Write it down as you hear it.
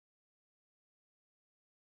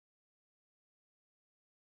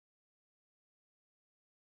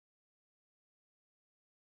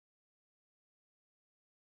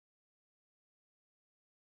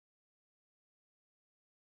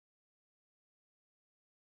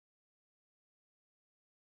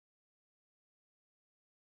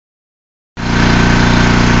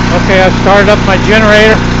I started up my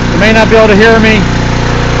generator. You may not be able to hear me.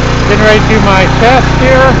 Getting ready to do my test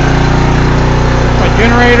here. My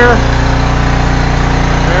generator.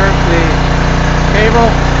 There's the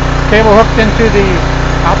cable hooked into the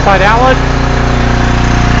outside outlet.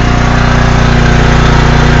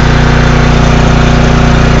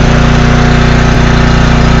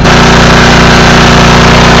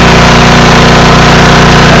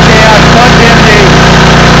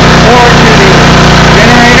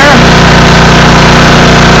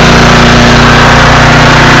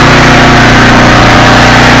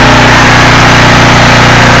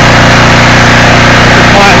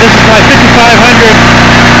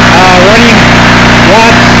 Running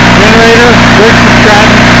watts generator, works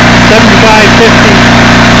driving 7550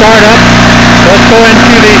 startup. Let's go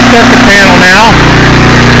into the circuit panel now.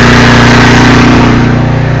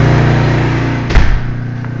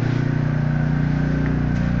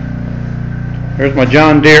 Here's my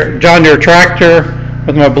John Deere tractor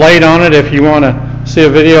with my blade on it. If you want to see a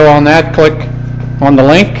video on that, click on the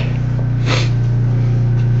link.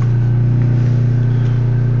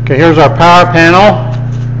 Okay, here's our power panel.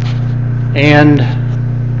 And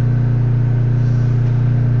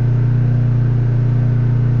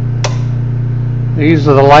these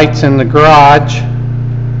are the lights in the garage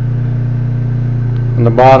on the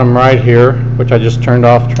bottom right here, which I just turned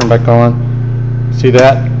off, turned back on. See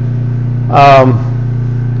that?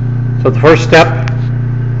 So the first step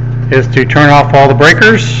is to turn off all the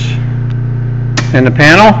breakers in the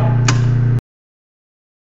panel.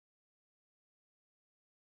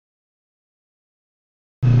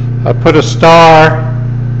 I put a star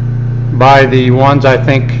by the ones I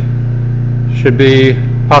think should be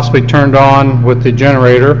possibly turned on with the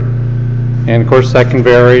generator, and of course that can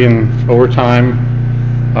vary over time,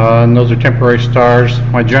 and those are temporary stars.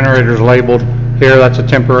 My generator is labeled here. That's a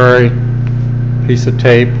temporary piece of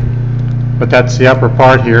tape, but that's the upper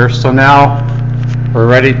part here. So now we're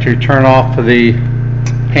ready to turn off the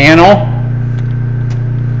panel.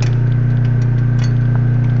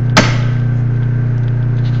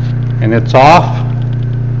 And it's off,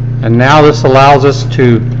 and now this allows us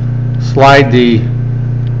to slide the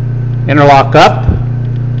interlock up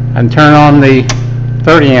and turn on the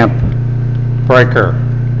 30 amp breaker.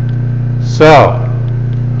 So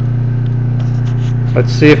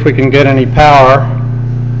let's see if we can get any power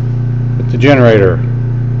with the generator.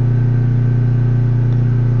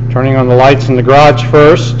 Turning on the lights in the garage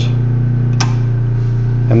first,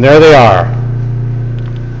 and there they are.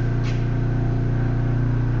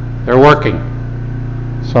 They're working.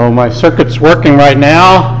 So my circuit's working right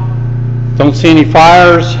now. Don't see any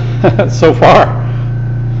fires so far.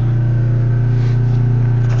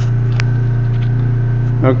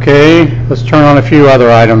 Okay, let's turn on a few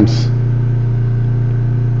other items,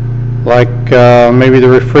 like maybe the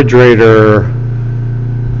refrigerator,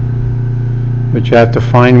 which you have to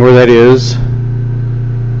find where that is.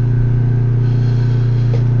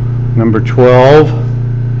 Number 12.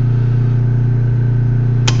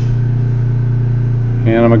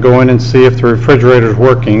 And I'm going to go in and see if the refrigerator is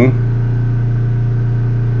working.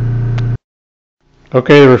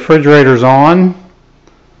 Okay, the refrigerator's on.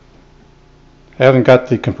 I haven't got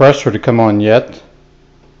the compressor to come on yet.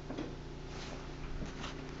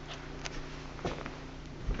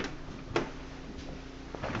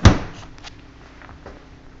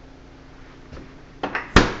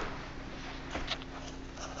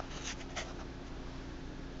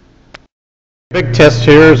 Big test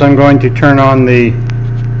here is I'm going to turn on the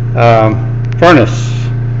furnace.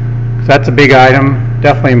 That's a big item,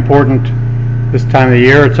 definitely important this time of the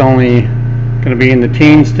year. It's only going to be in the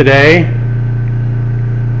teens today.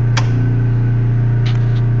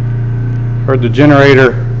 Heard the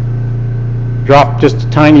generator drop just a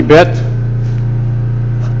tiny bit.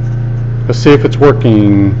 Let's see if it's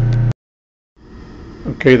working.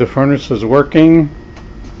 Okay, the furnace is working.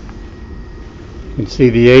 You can see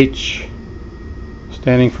the H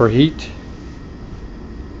standing for heat.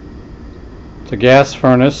 It's a gas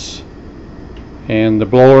furnace, and the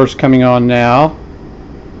blower's coming on now.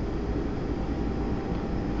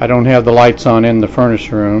 I don't have the lights on in the furnace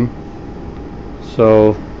room,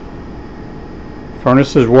 so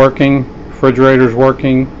furnace is working, refrigerator's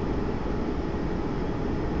working.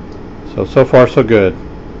 So far so good.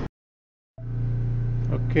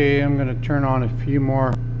 Okay, I'm going to turn on a few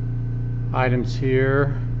more items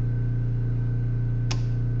here.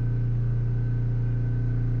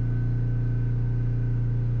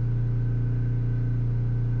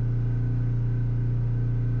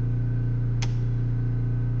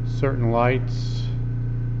 Certain lights.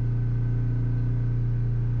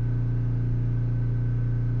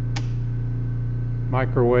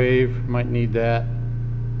 Microwave, might need that.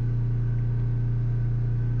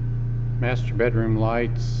 Master bedroom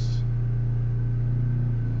lights.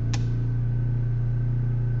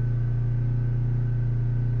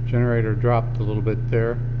 Generator dropped a little bit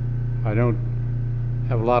there. I don't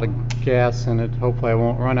have a lot of gas in it. Hopefully I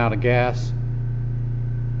won't run out of gas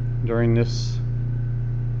during this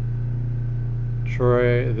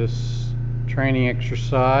training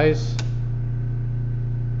exercise.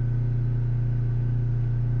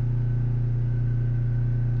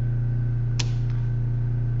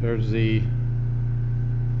 There's the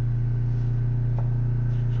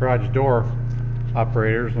garage door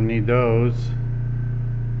operators. We'll need those.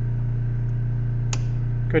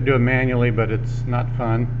 Could do it manually, but it's not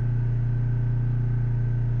fun.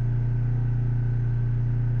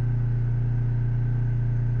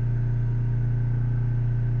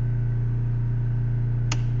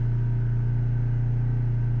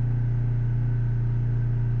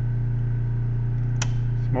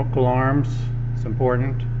 Smoke alarms, it's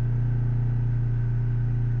important.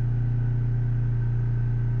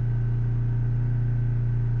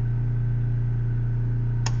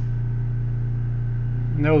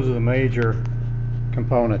 And those are the major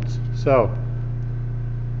components. So,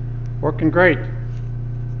 working great.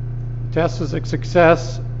 Test is a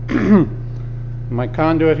success. My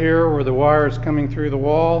conduit here, where the wire is coming through the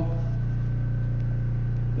wall,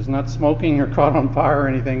 is not smoking or caught on fire or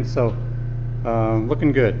anything, so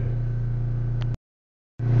looking good.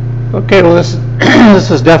 Okay, well this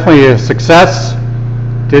is definitely a success.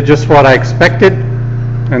 Did just what I expected,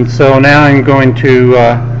 and so now I'm going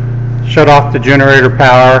to shut off the generator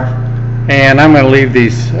power, and I'm going to leave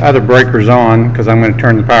these other breakers on because I'm going to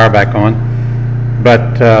turn the power back on.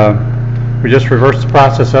 But we just reverse the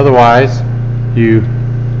process. Otherwise, you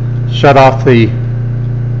shut off the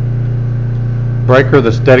breaker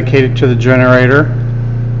that's dedicated to the generator.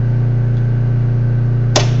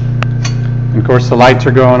 And of course the lights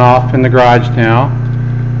are going off in the garage now.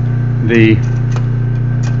 The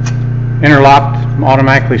interlock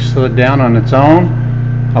automatically slid down on its own,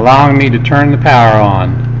 allowing me to turn the power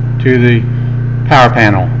on to the power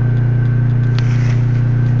panel.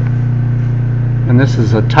 And this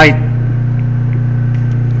is a tight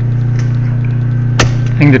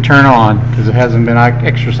thing to turn on because it hasn't been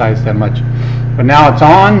exercised that much. But now it's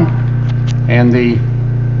on, and the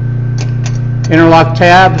interlock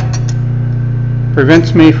tab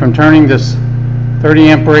prevents me from turning this 30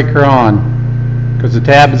 amp breaker on because the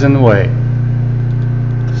tab is in the way.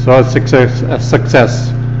 So it's a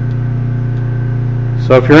success.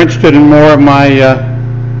 So if you're interested in more of my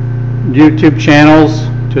YouTube channels,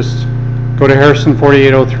 just go to Harrison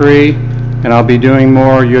 4803, and I'll be doing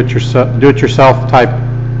more do-it-yourself type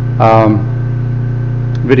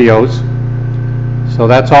videos. So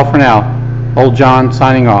that's all for now. Old John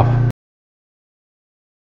signing off.